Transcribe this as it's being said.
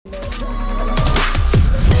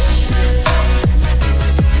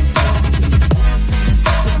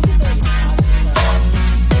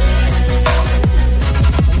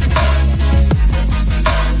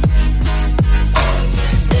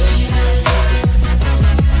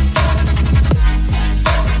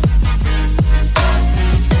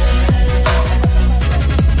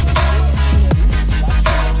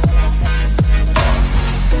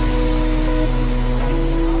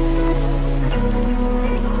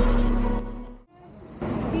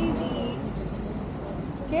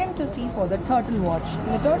came to see for the turtle watch.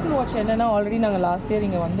 இந்த turtle watch என்னன்னா already நாங்கள் last year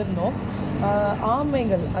இங்கே வந்திருந்தோம்.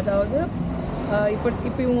 ஆமைகள், அதாவது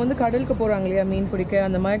இப்போ இவங்க வந்து கடலுக்கு போகிறாங்க இல்லையா மீன் பிடிக்க,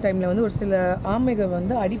 அந்த மாதிரி டைமில் வந்து ஒரு சில ஆமைகள்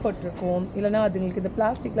வந்து அடிபட்டிருக்கும். இல்லைனா அதுங்களுக்கு இந்த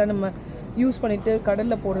பிளாஸ்டிக்லாம் நம்ம யூஸ் பண்ணிவிட்டு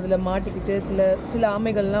கடலில் போகிறதுல மாட்டிக்கிட்டு சில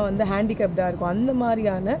ஆமைகள்லாம் வந்து ஹேண்டிகேப்டாக இருக்கும். அந்த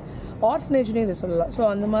மாதிரியான ஆர்ஃபனேஜ்னே இதை சொல்லலாம். ஸோ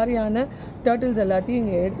அந்த மாதிரியான டர்ட்டில்ஸ் எல்லாத்தையும்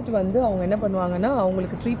இங்கே எடுத்துகிட்டு வந்து அவங்க என்ன பண்ணுவாங்கன்னா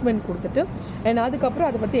அவங்களுக்கு ட்ரீட்மெண்ட் கொடுத்துட்டு அண்ட் அதுக்கப்புறம்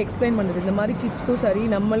அதை பற்றி எக்ஸ்பிளைன் பண்ணுறது. இந்த மாதிரி கிட்ஸ்க்கும் சரி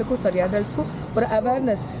நம்மளுக்கும் சரி அடல்ட்ஸ்க்கும் ஒரு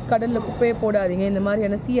அவேர்னஸ், கடலில் குப்பையை போடாதீங்க, இந்த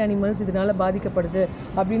மாதிரியான சீ அனிமல்ஸ் இதனால் பாதிக்கப்படுது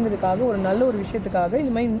அப்படின்றதுக்காக ஒரு நல்ல ஒரு விஷயத்துக்காக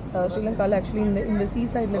இந்த மாதிரி ஸ்ரீலங்காவில் ஆக்சுவலி இந்த சீ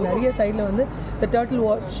சைடில் நிறைய சைடில் வந்து இந்த டர்ட்டில்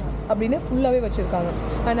வாட்ச் அப்படின்னு ஃபுல்லாகவே வச்சுருக்காங்க.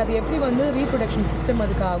 அண்ட் அது எப்படி வந்து ரீப்ரொடக்ஷன் சிஸ்டம்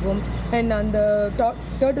அதுக்காகும் அண்ட் அந்த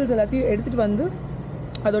டர்ட்டில்ஸ் எல்லாத்தையும் எடுத்துகிட்டு வந்து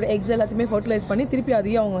அதோட எக்ஸ் எல்லாத்தையுமே ஃபர்டிலைஸ் பண்ணி திருப்பி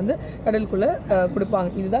அதையும் அவங்க வந்து கடலுக்குள்ளே கொடுப்பாங்க.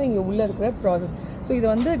 இதுதான் இங்கே உள்ளே இருக்கிற ப்ராசஸ். ஸோ இதை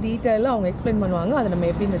வந்து டீட்டெயிலாக அவங்க எக்ஸ்பிளைன் பண்ணுவாங்க. அதை நம்ம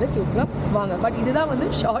எப்படின்றத கேட்கலாம் வாங்க. பட் இதுதான் வந்து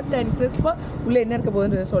ஷார்ட் அண்ட் கிறிஸ்பாக உள்ளே என்ன இருக்க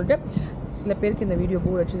போகுதுன்றதை சொல்லிட்டு சில பேருக்கு இந்த வீடியோ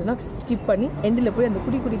போர் வச்சதுன்னா ஸ்கிப் பண்ணி எண்டில் போய் அந்த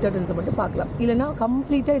குட்டி குட்டி டர்ட்டில்ஸை மட்டும் பார்க்கலாம். இல்லைனா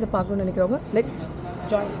கம்ப்ளீட்டாக இதை பார்க்கணும்னு நினைக்கிறவங்க லெட்ஸ்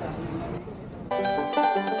ஜாயின்.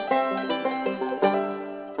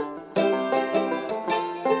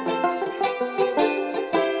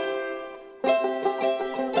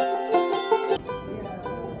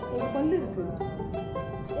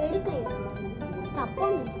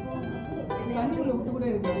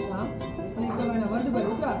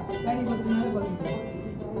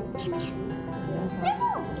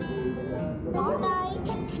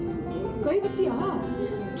 கை வச்சியா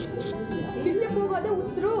கிட்ட போகாத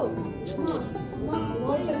உத்ரு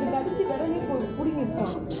கடிச்சு கடனே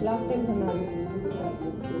புடிங்கிடுச்சான் லாஸ்ட் டைம் சொன்னாரு.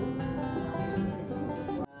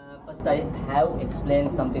 First I have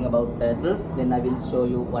explained something about turtles, then I will show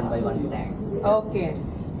you one by one things. Okay.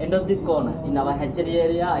 End of the corner in our hatchery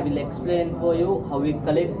area, I will explain for you how we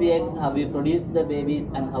collect the eggs, how we produce the babies,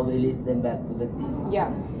 and how we release them back to the sea.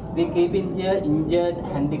 Yeah. We keep in here injured,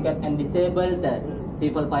 handicapped, and disabled turtles.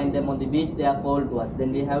 People find them on the beach, they are called to us. Then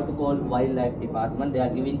we have to call wildlife department. They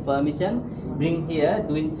are giving permission, bring here,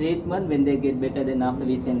 doing treatment. When they get better, then after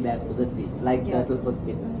we send back to the sea, like turtle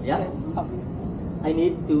hospital. Yeah. Yes. Okay. I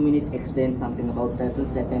need 2 minutes explain something about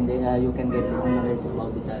turtles, that then you can get knowledge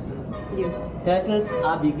about the turtles. Yes. Turtles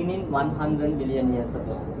are beginning 100 million years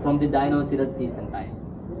ago from the dinosaurs season time.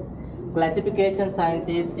 Classification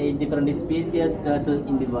scientists 8 different species turtle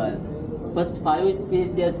in the world. First 5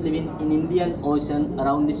 species living in Indian Ocean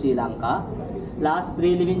around the Sri Lanka. Last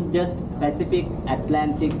 3 live in just Pacific,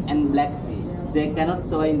 Atlantic and Black Sea. They cannot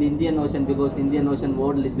survive in the Indian Ocean because Indian Ocean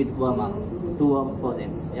was a little bit warmer, too warm for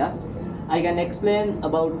them. Yeah. I can explain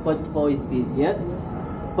about first 4 species.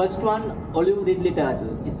 First one, olive ridley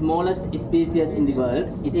turtle, smallest species in the world.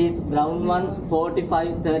 It is brown one,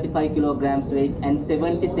 45-35 kilograms weight and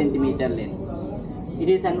 70 centimeter length. It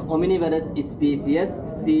is an omnivorous species.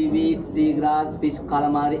 Seaweed, seagrass, fish,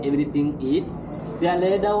 calamari, everything eat. They are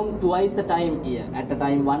laid down twice a time year, at a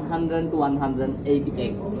time 100 to 180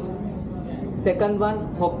 eggs. Second one,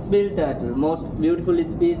 hawksbill turtle, most beautiful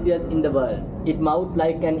species in the world. It mouth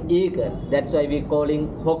like an eagle, that's why we calling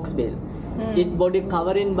hawksbill. Its body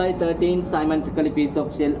covering by 13 symmetrically piece of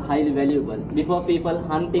shell, highly valuable. Before people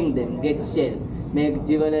hunting them, get shell, make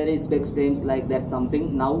jewelry, specs, frames like that, something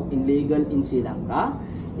now illegal in Sri Lanka.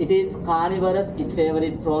 It is carnivorous, it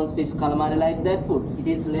favorite prawns, fish, calamari like that food. It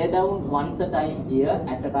is laid down once a time year,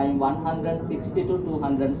 at a time 160 to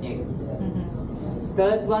 200 eggs.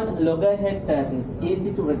 Third one, loggerhead turtles,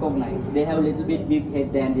 easy to recognize. They have a little bit big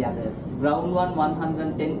head than the others. Brown one,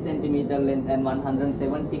 110 centimeter length and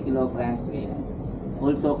 170 kilograms weight.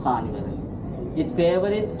 Also carnivorous. Its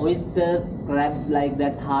favorite oysters, crabs like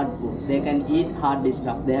that, hard food. They can eat hard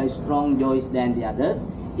stuff. They have strong jaws than the others.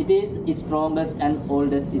 It is the strongest and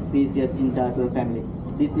oldest species in turtle family.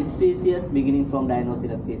 This species beginning from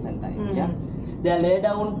dinosaur season time. Yeah. They are laid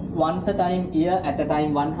down once a time year, at a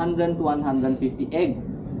time 100 to 150 eggs.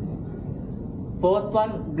 Fourth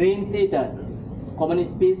one, green sea turtle, common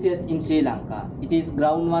species in Sri Lanka. It is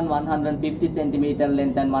ground one, 150 centimeter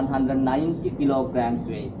length and 190 kilograms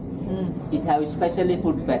weight. It have specially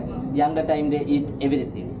food pattern. Younger time they eat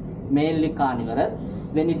everything, mainly carnivorous.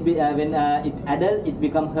 When it adult, it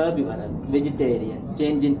become herbivorous, vegetarian,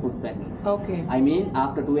 change in food pattern. Okay. I mean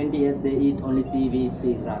after 20 years they eat only seaweed,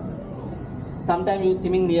 seagrasses. Sometimes you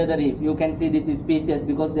swimming near the reef, you can see this species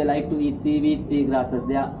because they like to eat seaweed, seagrasses.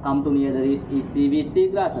 They come to near the reef, eat seaweed,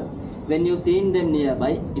 seagrasses. When you see them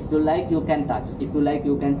nearby, if you like you can touch, if you like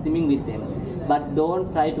you can swimming with them. But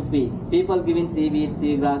don't try to feed. People giving seaweed,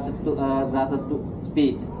 seagrasses to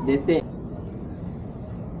feed. They say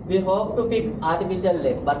We hope to fix artificial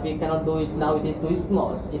leg, but we cannot do it now. It is too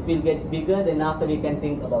small. It will get bigger. Then after we can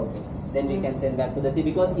think about it. Then we can send back to the sea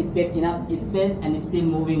because it gets enough space and is still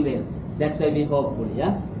moving well. That's why we hopeful,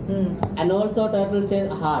 yeah. And also turtle shell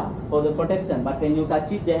hard for the protection. But when you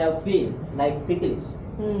touch it, they have feel like ticklish.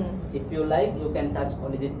 If you like, you can touch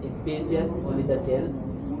only this species, only the shell.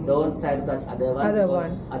 Don't try to touch other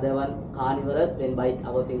one. Other one carnivorous. When bite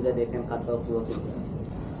our finger, they can cut off your finger.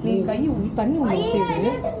 நீ கை தண்ணி உள்ள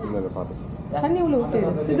ஊத்திடு. தண்ணி உள்ள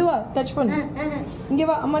ஊத்திடு. சிதுவா touch பண்ணு. இங்க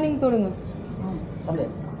வா அம்மா நீங்க தொடுங்க.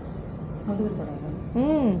 முதுகு தொடுங்க.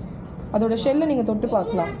 அதோட ஷெல்ல நீங்க தொட்டு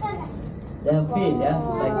பார்க்கலாம். They have feel, yeah,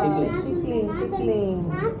 like ticklish. Tickling.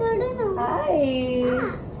 நான் தொடணும். Hi.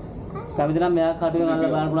 கவிதா மேல காட்டுங்க நல்ல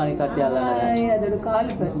பால் கூட அனி காட்டி அல்ல. அதோட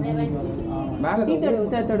கால் பாரு.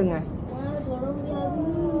 மேல தொடுங்க.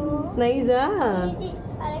 நைஸா?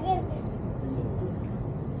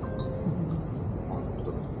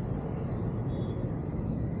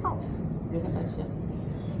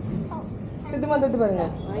 சித்துமா தொட்டு பாருங்க.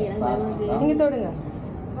 நீங்க தொடுங்க.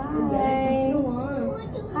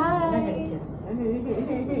 ஹாய்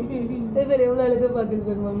எவ்வளோ அழகா பாக்குது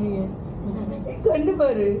பாரு மம்மிய. கண்ணு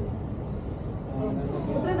பாரு.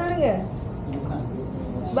 தொடுங்க.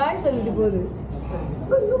 பாய் சொல்லிட்டு போகுது.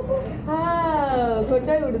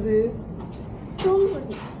 கொட்டாய் விடுது.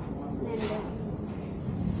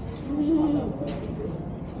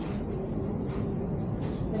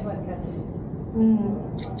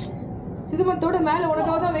 சிதுமத்தோட மேல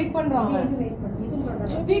உனக்காக தான் வெயிட் பண்றான்.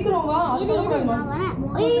 சீக்கிரம் வா.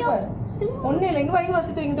 ஒண்ணு இல்ல இங்க வாங்கி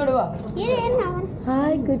வசித்து இங்க தொடுவா.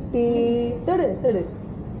 ஹாய் குட்டி. தொடு தொடு.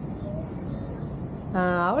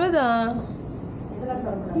 அவ்வளவுதான்.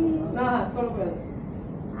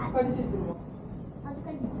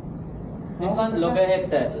 This one loggerhead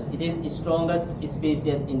turtle. It is strongest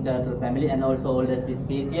species in turtle family and also oldest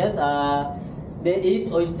species. They eat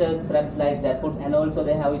oysters, crabs like that food, and also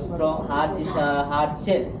they have strong hard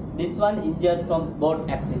shell. This one injured from boat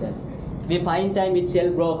accident. We find time its shell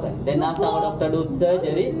broken. Then after our doctor do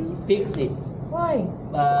surgery, fix it. Why?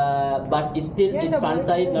 But still its front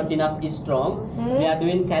side not enough is strong. We are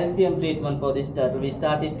doing calcium treatment for this turtle. We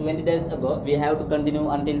started 20 days ago. We have to continue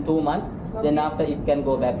until 2 months. Then after it can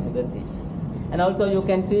go back to the sea. And also you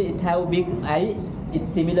can see it have big eye.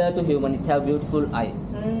 It's similar to human. It have beautiful eye.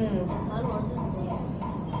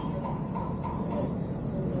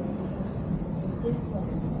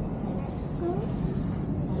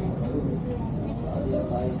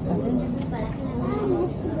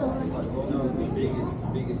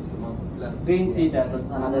 Green sea turtles,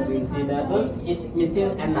 another green sea turtles. It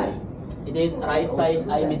missing an eye. It is right side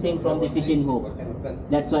eye missing from the fishing hook.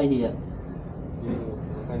 That's why here.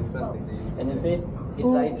 Can you see?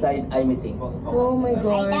 It's right side eye missing. Oh my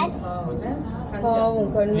god.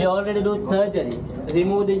 We already do surgery,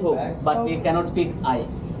 remove the hook, but we cannot fix eye.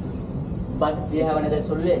 But we have another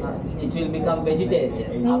solution. It will become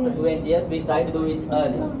vegetarian. After 20 years, we try to do it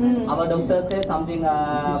early. Our doctor says something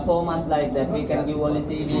 4 months like that. We can give only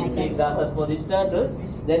seaweed, sea grasses for these turtles.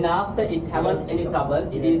 Then after it haven't any trouble,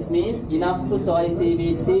 it is mean enough to soy,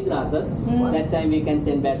 seaweed, sea grasses. That time we can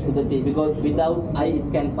send back to the sea because without eye it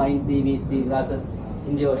can find seaweed, sea grasses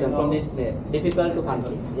in the ocean from this way. Difficult to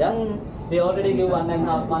control. Yeah. We already give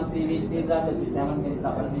 1.5 months seaweed, sea grasses. It haven't any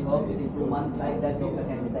trouble. We hope within 2 months like that doctor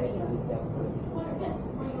can decide to this step.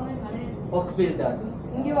 Oxbill turtle.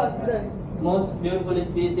 Most beautiful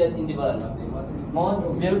species in the world. Most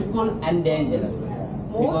beautiful and dangerous.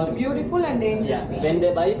 Most beautiful and dangerous. Yeah. When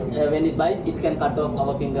they bite, when it bites, it can cut off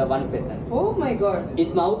our finger 1 second. Oh my god.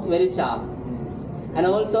 Its mouth very sharp. And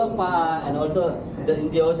also, in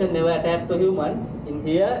the ocean never attack to human. In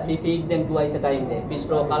here, we feed them twice a time. Fish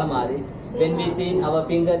roe, calamari. When we see in our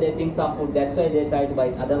finger, they think some food. That's why they try to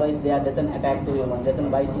bite. Otherwise, they doesn't attack to human. Doesn't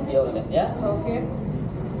bite in the ocean. Yeah. Okay.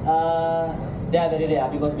 They are very rare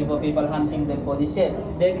because before people hunting them for the shell.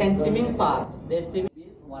 They can swimming fast. They swim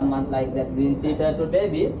 1 month like that. Green sea turtle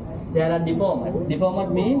babies, they are deformed.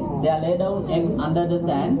 Deformed means they are lay down eggs under the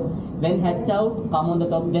sand. When hatch out, come on the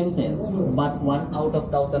top themselves. But 1 out of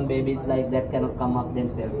 1,000 babies like that cannot come up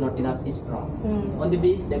themselves. Not enough is strong. On the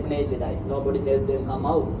beach, definitely die. Nobody tells them come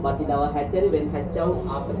out. But in our hatchery, when hatch out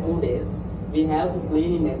after 2 days, we have to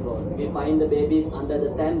clean in egg roll. We find the babies under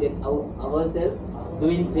the sand, get out ourselves.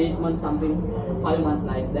 Doing treatment something 5 months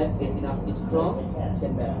like that, get enough strong,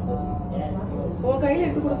 send back to the sea. உன் கையில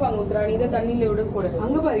எடுத்து கொடுப்பாங்க உத்ரா நீ இத தண்ணில விட கூட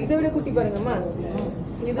அங்க பாரு இதை விட குட்டி பாருங்கம்மா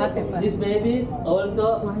These babies also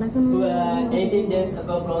 18 days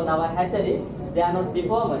ago from our hatchery. They are not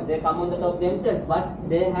deformed. They come on the top themselves, but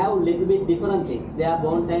they have little bit different things. They are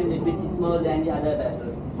born time little bit smaller than the other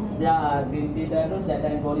turtles. Yeah, green sea turtles that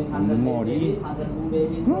are boarding 100 Mori. babies, 102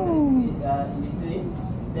 babies in the street.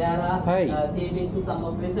 There are Hi. came into some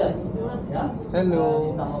of research. Yeah. Hello.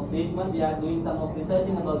 Some of treatment. We are doing some of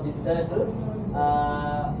researching about this turtle.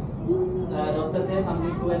 Doctor says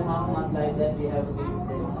something 2.5 months like that we have to be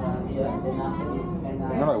here. Then after we can.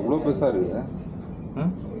 என்னடா இவ்வளோ பெருசாக இருக்குது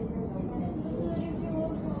ம்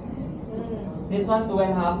This one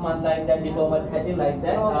 2.5 months like that, deformed hatching like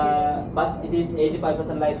that, but it is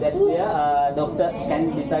 85% like that here. Doctor can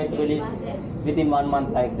decide to release within 1 month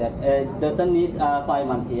like that. Doesn't need 5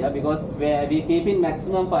 months here because we keep in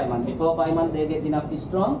maximum 5 months. Before 5 months they get enough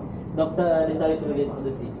strong, doctor decide to release to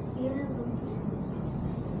the sea.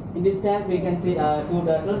 In this tank we can see 2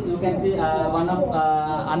 turtles. You can see one of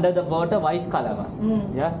under the water white color one.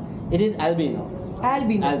 Yeah, it is albino.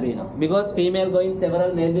 Albino. Because female going several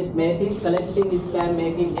mating, collecting sperm,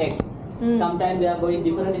 making eggs. Sometimes they are going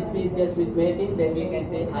different species with mating. Then we can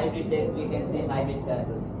say hybrid eggs. We can say hybrid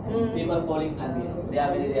turtles. People calling albino. They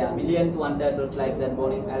are very rare. Million to 1 turtles like that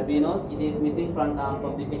calling albinos. It is missing front arm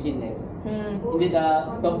from the fishing nets. In the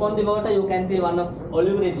top on the water you can see one of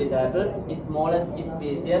olive ridley turtles. Smallest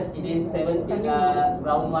species. It is 70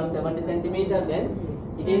 round 170 centimeter length.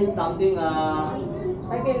 It is something.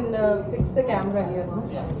 I can fix the camera here. No?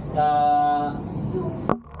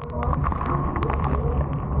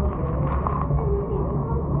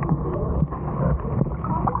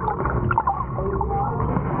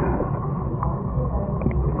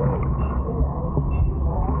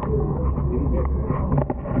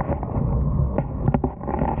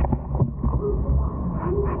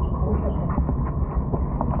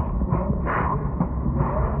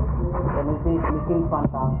 Missing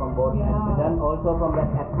front arm from both sides. Then also from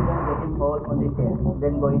that accident getting hold on the tail.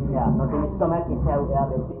 Then going here. Not in stomach, it have air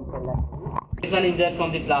within tail. This one is that from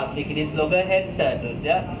the plastic. It is loggerhead turtles.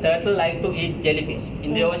 Yeah, turtle like to eat jellyfish. In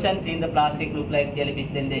the ocean, seeing the plastic look like jellyfish,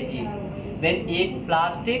 then they eat. When eat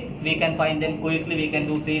plastic, we can find them quickly. We can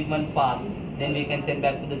do treatment fast. Then we can send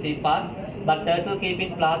back to the sea fast. But turtle keep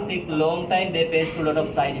in plastic long time. They face a lot of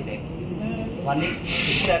side effects. One is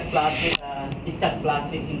stuck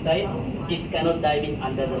plastic inside. It cannot dive in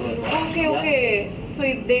under the water. Okay, okay. So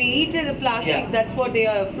if they eat the plastic, that's what they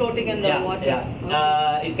are floating in the water.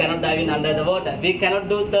 It cannot dive in under the water. We cannot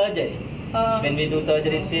do surgery. When we do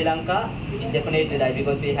surgery in Sri Lanka, it definitely die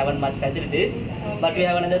because we haven't much facilities. But we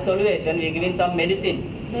have another solution. We are giving some medicine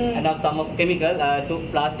and have some of chemical to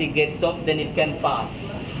plastic get soft, then it can pass.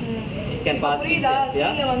 It can pass. புரியுதா?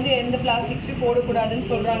 நீங்க வந்து எந்த plastics போடக்கூடாதுன்னு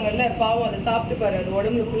சொல்றாங்கல்ல, பாவம் அதை சாப்பிட்டு பாரு. அது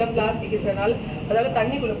உடம்புல ஃபுல்லா பிளாஸ்டிக் இருக்கிறதுனால அதால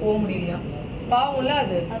தண்ணிக்குள்ள போக முடியல. பாவம்ல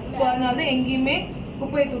அது. ஸோ அதனால தான் எங்கேயுமே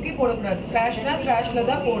குப்பையை தூக்கி போடக்கூடாது. கிராஷ்னா கிராஷ்ல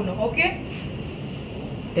தான் போடணும். Okay?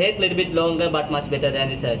 Take little bit longer but much better than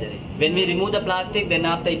the surgery. When we remove the plastic, then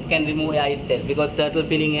after it can remove air itself because turtle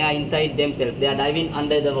feeling air inside themselves. They are diving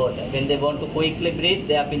under the water. When they want to quickly breathe,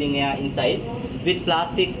 they are feeling air inside. With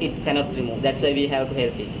plastic, it cannot remove. That's why we have to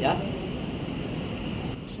help it. Yeah.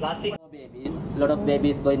 Plastic babies, lot of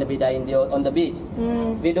babies going to be dying on the beach.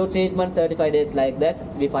 We do treatment 35 days like that.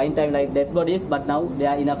 We find time like dead bodies, but now they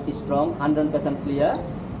are enough strong, 100% clear.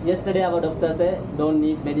 Yesterday our doctor said don't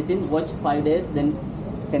need medicine. Watch 5 days, then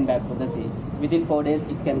send back to the sea. Within 4 days,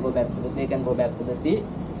 it can go back to they can go back to the sea.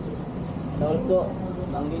 Also,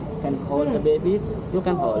 Mangi can hold the babies. You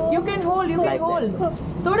can hold. You can hold. Like that.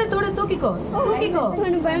 தோட தூக்கிக்கோ.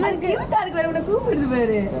 அது கியூட்டா இருக்கு வேற உன்னை கூப்பிடுது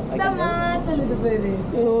பாரு. தம்மா சொல்லுது பாரு.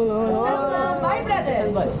 பாய் பிரதர்.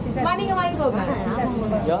 நீங்க வாங்கிக்கோங்க.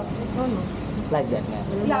 Yeah. Like that, man.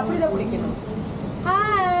 இல்ல அப்படிதான் பிடிக்கணும்.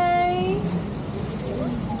 ஹாய்.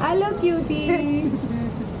 Hello cutie.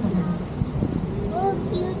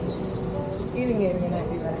 இருங்க நான்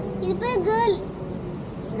இப்படி வரேன். இது பேர் girl.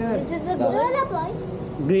 This is a girl or boy?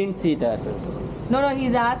 Green sea turtles. No,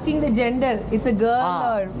 he's asking the gender. It's a girl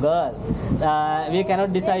or girl. We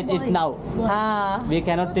cannot decide it now. We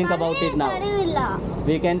cannot think about it now.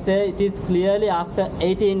 We can say it is clearly after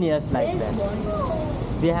 18 years like that.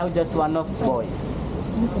 We have just one of boy.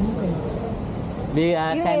 We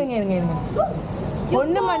can.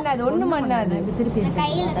 ஒண்ணு மண்ணாது திருப்பி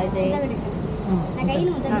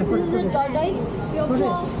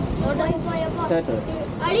Turtle.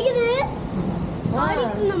 அடிக்குது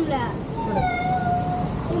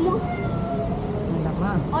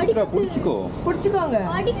நம்மள புடிச்சுக்கோங்க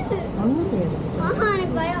ஒண்ணும் செய்யாது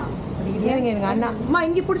எனக்கு அண்ணா அம்மா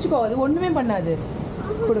இங்க புடிச்சுக்கோ அது ஒண்ணுமே பண்ணாது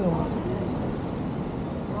கொடுங்க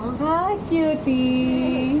hi cutie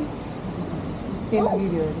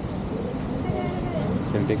video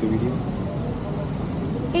Can I take a video?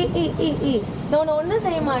 நான் உன்னை ஒன்றும்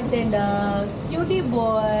செய்ய மாட்டேன்டா. கியூட்டி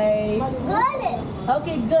பாய். Girl.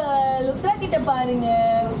 Okay girl. உத்தரா கிட்ட பாருங்க.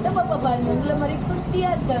 உத்தா பாப்பா பாருங்க. உங்களை மாதிரி குட்டியா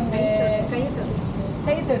இருக்காங்க.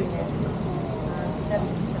 கை தொடுங்க.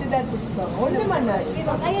 சித்தார்த் பிடிச்சிக்கோங்க. ஒன்றும் பண்ணாது.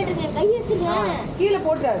 கை எடுங்க. கீழே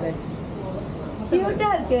போட்டுறாது. கியூட்டா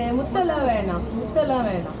இருக்கு. முத்தெல்லாம் வேணாம்.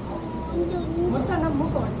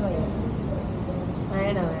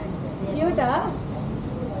 வேணாம். கியூட்டா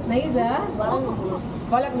நைஸா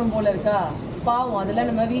வளர்க்கணும் போல இருக்கா. பாவம் அதெல்லாம்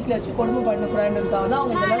நம்ம வீட்டில் வச்சு கொடுமை பண்ணக்கூடாதுக்காக தான்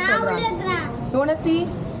அவங்க இதெல்லாம் சொல்றாங்க. யோனசி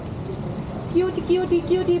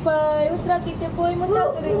கியூட்டி பாய். உத்ரா கிட்ட போய்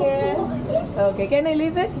முட்டாக்குறீங்க. Okay can I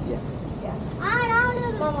leave it?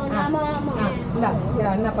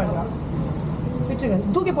 என்ன பண்றான் விட்டுருங்க.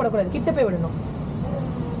 தூக்கி போடக்கூடாது. கிட்ட போய் விடணும்.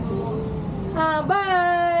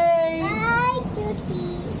 பாய். Bye, cutie.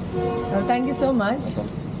 Thank you so much.